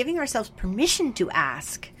ourselves, it's giving ourselves permission to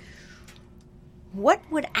ask, what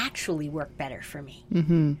would actually work better for me?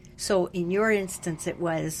 Mm-hmm. So in your instance, it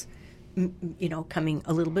was, coming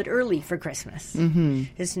a little bit early for Christmas. Mm-hmm.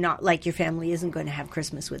 It's not like your family isn't going to have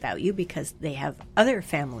Christmas without you because they have other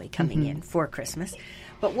family coming in for Christmas.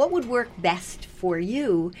 But what would work best for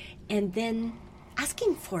you? And then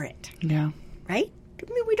asking for it. Yeah. Right?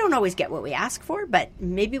 I mean, we don't always get what we ask for, but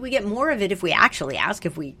maybe we get more of it if we actually ask.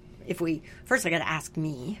 If we first I got to ask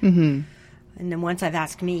me. Mm-hmm. And then once I've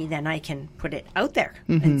asked me, then I can put it out there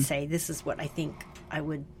and say, this is what I think I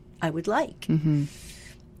would like. Mm-hmm.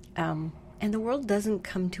 And the world doesn't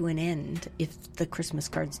come to an end if the Christmas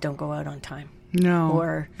cards don't go out on time. No.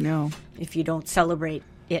 Or if you don't celebrate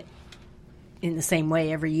it in the same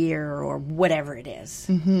way every year or whatever it is.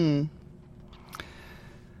 Mm-hmm.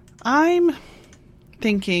 I'm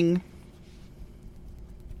thinking...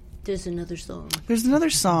 There's another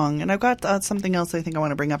song, and I've got something else I think I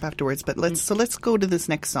want to bring up afterwards. But let's go to this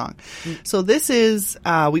next song. So this is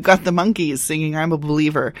we've got the Monkees singing "I'm a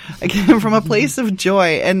Believer" again from a place of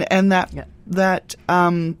joy, and that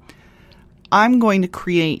I'm going to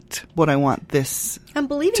create what I want this. And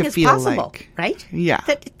believing is possible, right? Yeah,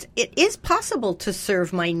 that it is possible to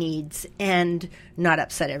serve my needs and not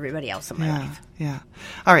upset everybody else in my life. Yeah.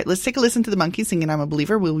 All right, let's take a listen to the Monkees singing "I'm a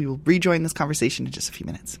Believer." We will rejoin this conversation in just a few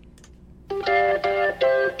minutes. I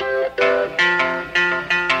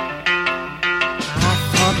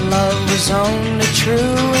thought love was only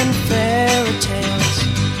true in fairy tales,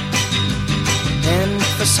 and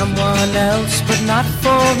for someone else, but not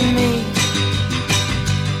for me.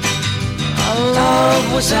 Our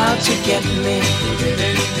love was out to get me,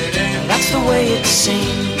 that's the way it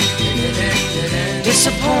seemed.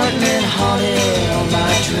 Disappointment haunted all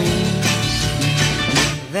my dreams.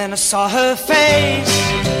 Then I saw her face,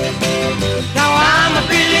 now I'm a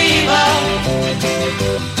believer.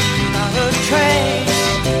 Not a trace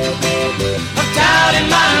of doubt in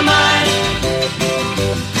my mind.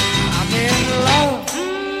 I'm in love,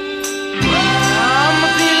 I'm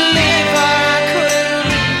a believer. I couldn't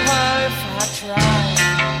leave her if I tried.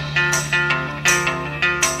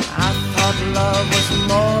 I thought love was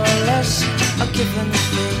more or less a given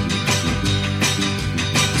thing.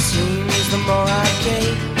 Seems the more I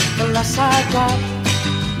gave, the less I got.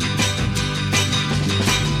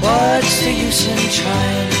 What's the use in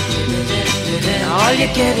trying? All you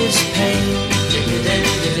get is pain.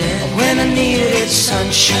 When I needed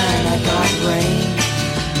sunshine, I got rain.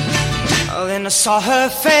 Oh, then I saw her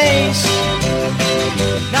face.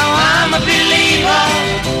 Now I'm a believer.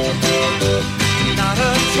 Not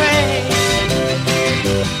a trace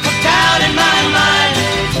of doubt in my mind.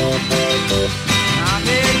 I'm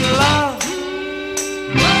in love,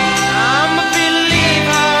 I'm a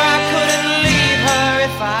believer. I couldn't leave her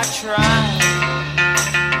if I tried.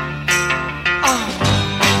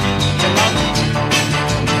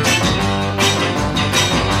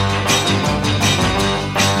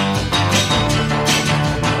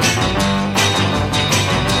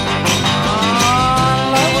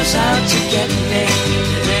 Love was out to get me.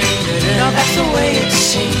 No, that's the way it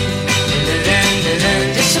seemed.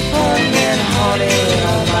 Disappointment haunted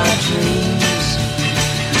all my dreams.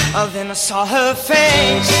 Oh, then I saw her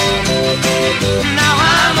face. Now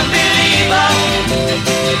I'm a believer.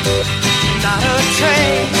 Not a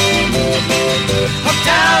trace of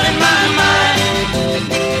doubt in my mind.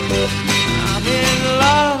 I'm in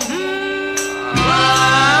love,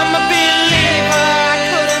 I'm a believer. I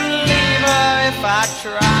couldn't leave her if I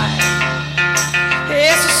tried.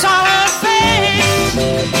 Yes, I saw her face.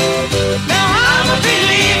 Now I'm a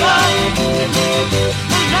believer.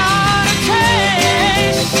 Not a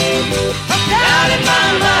trace of doubt in my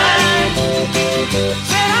mind.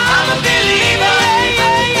 Said I'm a believer.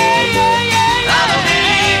 I'm a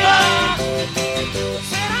believer.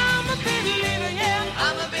 Said I'm a believer. Yeah,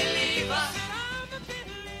 I'm a believer.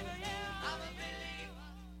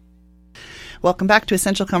 Welcome back to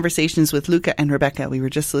Essential Conversations with Luca and Rebecca. We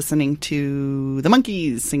were just listening to the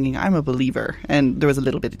Monkees singing I'm a Believer, and there was a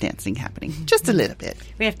little bit of dancing happening. Just a little bit.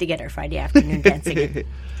 We have to get our Friday afternoon dancing.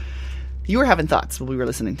 You were having thoughts while we were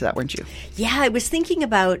listening to that, weren't you? Yeah, I was thinking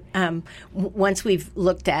about once we've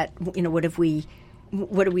looked at, what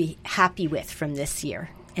are we happy with from this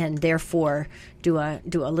year, and therefore do a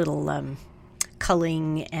little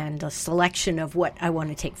culling and a selection of what I want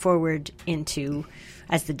to take forward into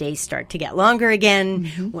as the days start to get longer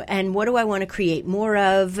again, and what do I want to create more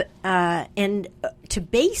of, and to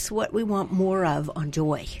base what we want more of on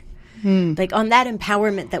joy, like on that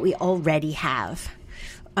empowerment that we already have.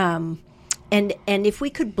 And if we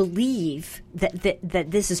could believe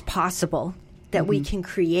that this is possible, that we can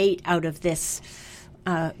create out of this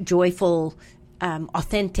joyful,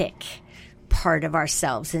 authentic part of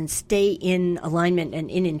ourselves and stay in alignment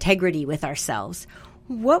and in integrity with ourselves,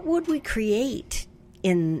 what would we create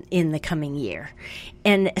in the coming year?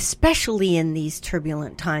 And especially in these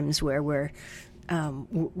turbulent times where we're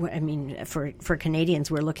for Canadians,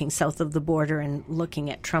 we're looking south of the border and looking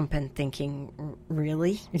at Trump and thinking,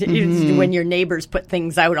 really? When your neighbors put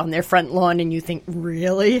things out on their front lawn and you think,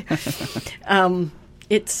 really?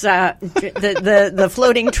 It's the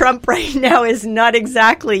floating Trump right now is not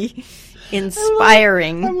exactly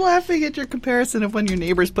inspiring. I'm laughing at your comparison of when your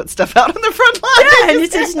neighbors put stuff out on the front lawn. Yeah, and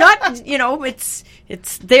it's not,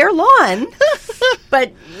 it's their lawn,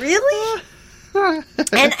 but really?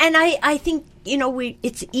 And I think,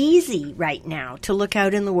 it's easy right now to look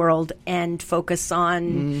out in the world and focus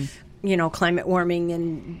on, climate warming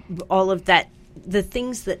and all of that, the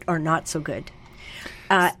things that are not so good.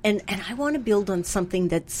 And I want to build on something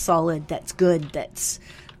that's solid, that's good,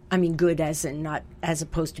 good as in not as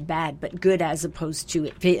opposed to bad, but good as opposed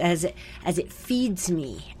to as it feeds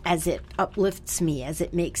me, as it uplifts me, as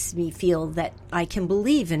it makes me feel that I can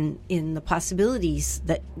believe in the possibilities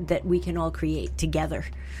that we can all create together.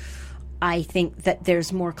 I think that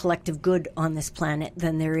there's more collective good on this planet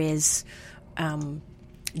than there is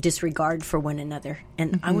disregard for one another,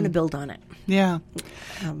 and I want to build on it. Yeah.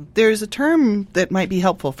 There's a term that might be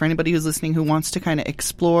helpful for anybody who's listening who wants to kind of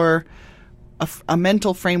explore a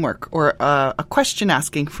mental framework or a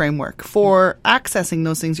question-asking framework for accessing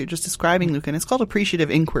those things you're just describing, Luca, and it's called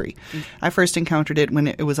appreciative inquiry. I first encountered it when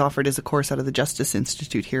it was offered as a course out of the Justice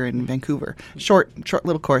Institute here in Vancouver. Short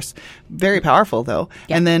little course. Very powerful, though.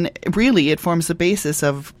 Yeah. And then really it forms the basis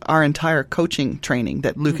of our entire coaching training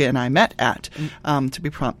that Luca and I met at to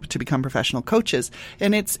become professional coaches.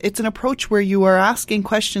 And it's an approach where you are asking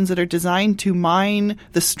questions that are designed to mine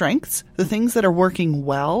the strengths, the things that are working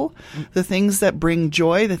well, the things that bring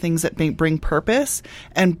joy, the things that bring purpose,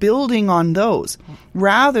 and building on those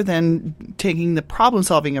rather than taking the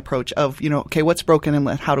problem-solving approach of, okay, what's broken and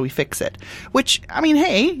how do we fix it? Which,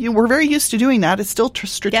 hey, we're very used to doing that. It's still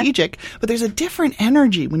strategic, but there's a different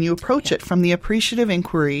energy when you approach it from the appreciative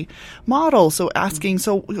inquiry model. So asking,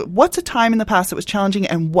 what's a time in the past that was challenging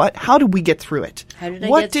and how did we get through it?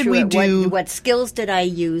 What did we do? What skills did I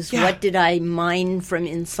use? Yeah. What did I mine from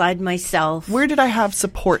inside myself? Where did I have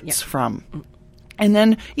supports from? And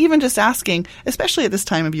then even just asking, especially at this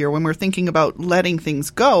time of year when we're thinking about letting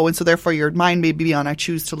things go, and so therefore your mind may be on, I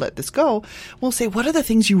choose to let this go, we'll say, what are the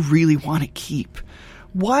things you really want to keep?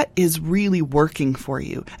 What is really working for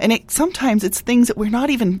you? And sometimes it's things that we're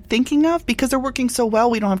not even thinking of because they're working so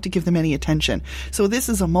well we don't have to give them any attention. So this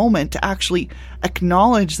is a moment to actually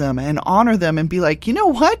acknowledge them and honor them and be like, you know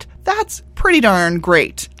what? That's pretty darn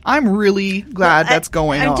great. I'm really glad that's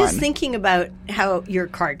going on. I'm just thinking about how your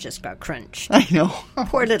car just got crunched. I know.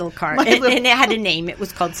 Poor little car. And it had a name. It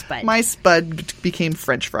was called Spud. My Spud became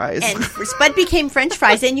French fries. And Spud became French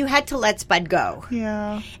fries, and you had to let Spud go.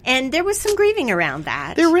 Yeah. And there was some grieving around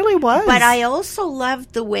that. There really was. But I also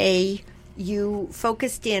loved the way you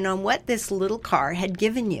focused in on what this little car had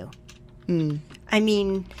given you.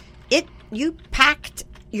 You packed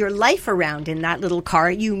your life around in that little car.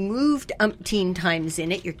 You moved umpteen times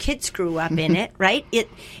in it. Your kids grew up in it, right?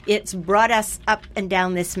 It's brought us up and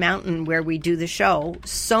down this mountain where we do the show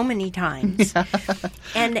so many times. Yeah.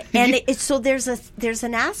 And so there's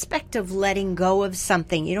an aspect of letting go of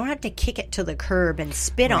something. You don't have to kick it to the curb and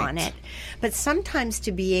spit on it, but sometimes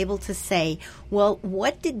to be able to say, well,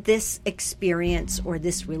 what did this experience or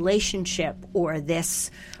this relationship or this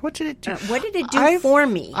what did it do? What did it do for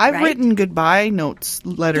me? I've written goodbye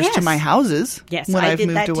letters to my houses when I've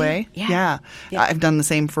moved away. Yeah. I've done the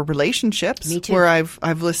same for relationships. Me too. Where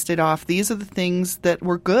I've listed off, these are the things that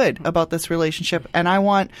were good about this relationship, and I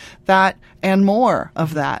want that and more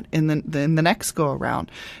of that in the next go around.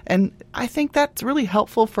 And I think that's really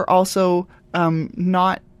helpful for also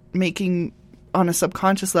not making on a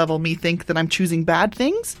subconscious level, me think that I'm choosing bad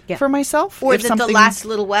things Yeah. for myself. Or if that something- the last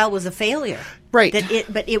little while was a failure. Right.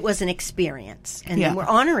 But it was an experience. And Yeah. then we're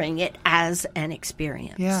honoring it as an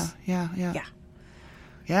experience. Yeah.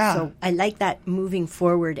 So I like that moving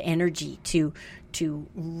forward energy to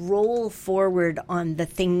roll forward on the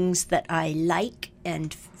things that I like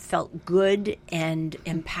and felt good and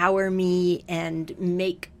empower me and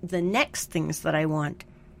make the next things that I want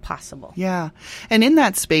possible. Yeah. And in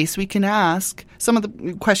that space, we can ask some of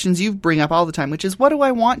the questions you bring up all the time, which is, what do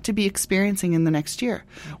I want to be experiencing in the next year?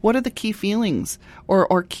 What are the key feelings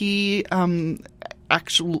or key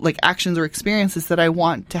actions or experiences that I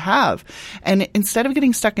want to have? And instead of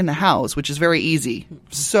getting stuck in the house, which is very easy,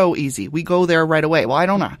 so easy, we go there right away. Well, I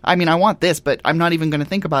don't know. I mean, I want this, but I'm not even going to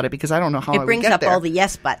think about it because I don't know how I It would brings get up there. all the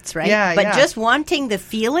yes buts, right? Yeah, but yeah. just wanting the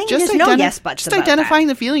feeling, there's no yes buts just about identifying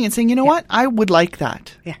that. the feeling and saying, you know what, I would like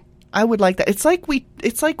that. Yeah. I would like that. It's like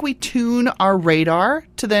we tune our radar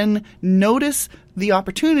to then notice the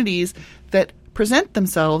opportunities that present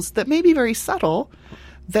themselves that may be very subtle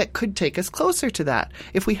that could take us closer to that.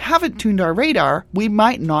 If we haven't tuned our radar, we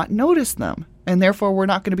might not notice them. And therefore we're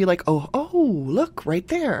not going to be like, oh, look right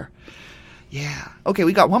there. Yeah. Okay,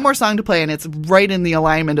 we got one more song to play, and it's right in the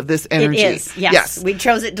alignment of this energy. It is, yes. We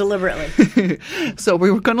chose it deliberately. So we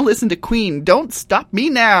were going to listen to Queen, Don't Stop Me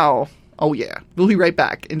Now. Oh, yeah. We'll be right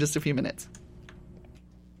back in just a few minutes.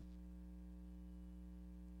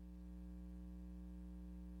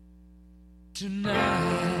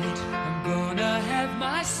 Tonight, I'm gonna have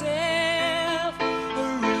myself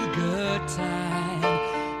a real good time.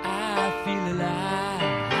 I feel alive.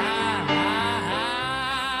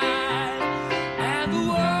 And the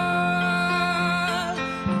world,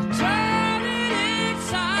 I'm turning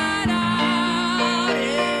inside out.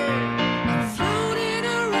 Yeah. I'm floating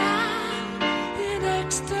around in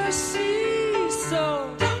ecstasy.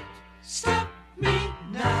 So don't stop me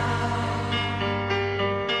now.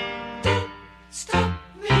 Stop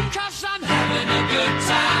me, 'cause I'm having a good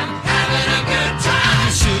time, having a good time. A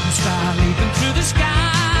shooting star leaping through the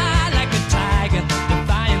sky like a tiger,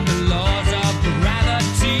 defying the laws of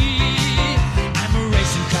gravity. I'm a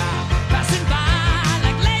racing car passing by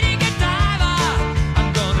like Lady Godiva. I'm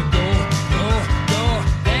gonna go, go, go.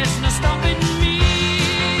 There's no stopping me.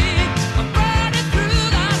 I'm burning through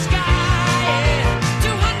the sky, yeah.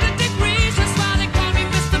 200 degrees, that's why they call me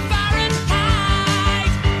Mr.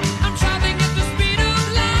 Fahrenheit. I'm traveling at the speed of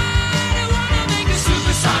light. I wanna make a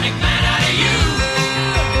supersonic man out of you.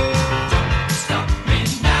 Don't stop me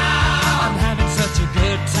now. I'm having such a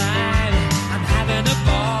good time. I'm having a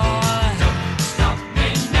ball. Don't stop me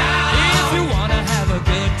now. If you wanna have a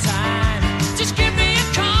good time, just give me a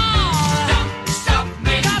call. Don't stop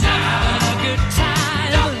me now. 'Cause I'm having a good time.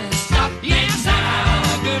 Don't stop me now. Yes, I'm having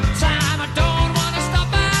a good time. I don't wanna stop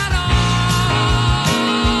at all.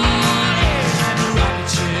 I'm a rocket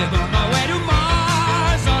ship on my way to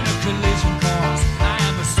Mars on a collision course. I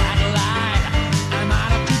am a satellite. I'm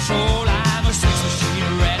out of control. I'm a sex machine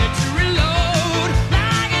ready to reload.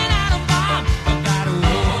 Like an atom bomb about to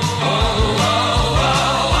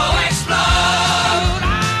explode.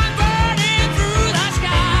 I'm burning through the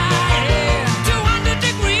sky. 200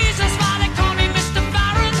 degrees, that's why they call me Mr.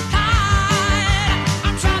 Fahrenheit.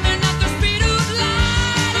 I'm traveling at the speed of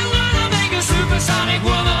light. I wanna make a supersonic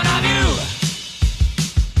woman of you.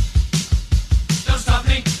 Don't stop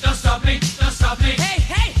me, don't stop me, don't stop me. Hey,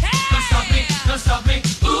 hey, hey! Don't stop me, don't stop me.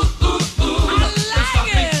 Ooh, ooh, ooh. Don't stop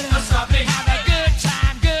me, don't stop me. Have a good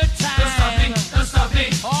time, good time. Don't stop me, don't stop me.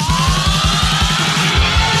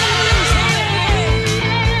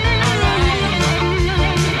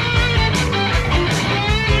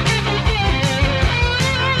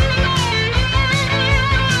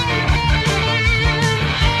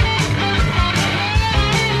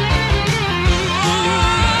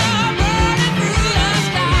 I'm burning through the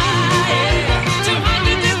sky.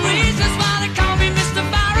 200 degrees, that's why they call me Mr.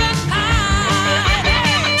 Fahrenheit.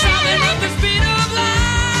 I'm traveling at the speed of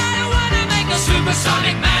light. I wanna make a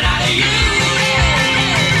supersonic man out of you.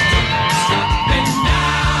 Stop me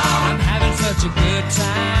now. I'm having such a good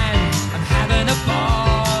time. I'm having a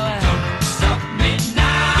ball. Don't stop me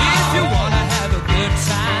now. If you wanna have a good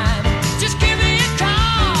time, just give me a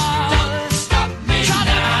call. Don't stop me now. I'm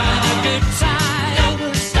having a good time.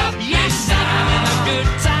 Don't stop. Yes, I'm having a good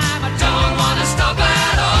time. I don't wanna stop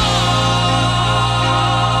at all.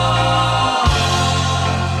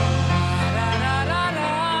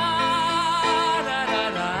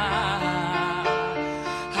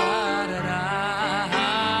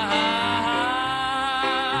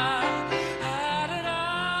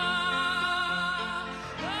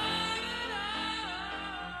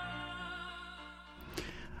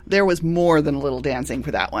 there was more than a little dancing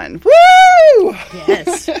for that one. Woo!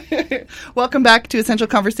 Yes. Welcome back to Essential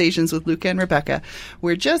Conversations with Luca and Rebecca.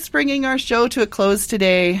 We're just bringing our show to a close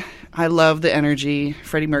today. I love the energy.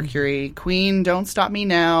 Freddie Mercury, Queen, Don't Stop Me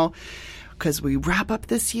Now, because we wrap up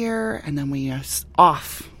this year and then we are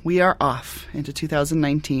off. We are off into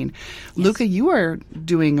 2019. Yes. Luca, you are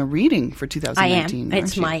doing a reading for 2019. I am.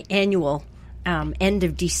 It's my annual end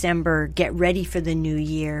of December, get ready for the new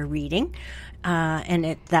year reading.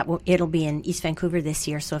 And it'll be in East Vancouver this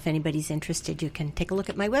year. So if anybody's interested, you can take a look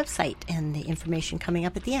at my website and the information coming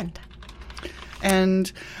up at the end.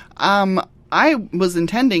 And I was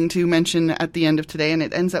intending to mention at the end of today, and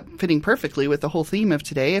it ends up fitting perfectly with the whole theme of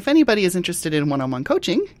today. If anybody is interested in one-on-one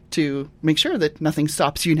coaching to make sure that nothing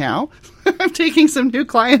stops you now, I'm taking some new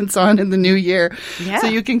clients on in the new year. Yeah. So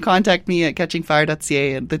you can contact me at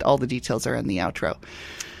catchingfire.ca, and all the details are in the outro.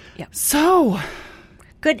 Yeah. So...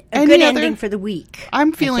 Good ending for the week.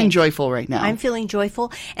 I'm feeling joyful right now. I'm feeling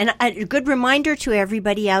joyful. And a good reminder to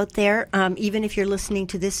everybody out there, even if you're listening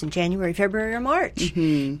to this in January, February, or March,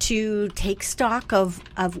 to take stock of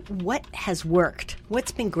what has worked,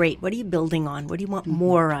 what's been great, what are you building on, what do you want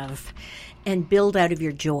more of, and build out of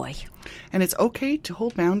your joy. And it's okay to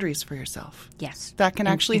hold boundaries for yourself. Yes. That can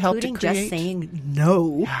actually help to create. Including just saying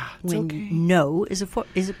no when no is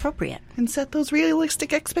appropriate. And set those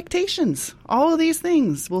realistic expectations. All of these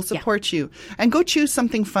things will support you. And go choose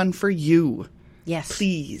something fun for you. Yes.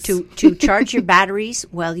 Please. To charge your batteries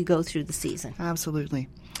while you go through the season. Absolutely.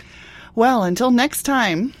 Well, until next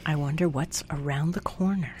time. I wonder what's around the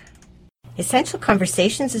corner. Essential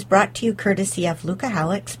Conversations is brought to you courtesy of Luca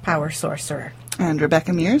Halleck's Power Sorcerer. And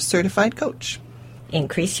Rebecca Mears, Certified Coach.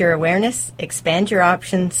 Increase your awareness, expand your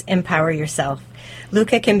options, empower yourself.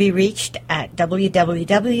 Luca can be reached at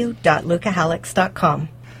www.lucahallex.com.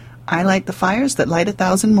 I light the fires that light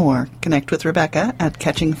 1,000 more. Connect with Rebecca at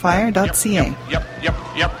catchingfire.ca. Yep.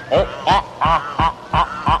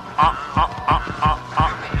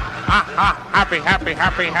 Happy.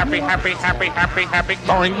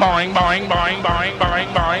 Boing.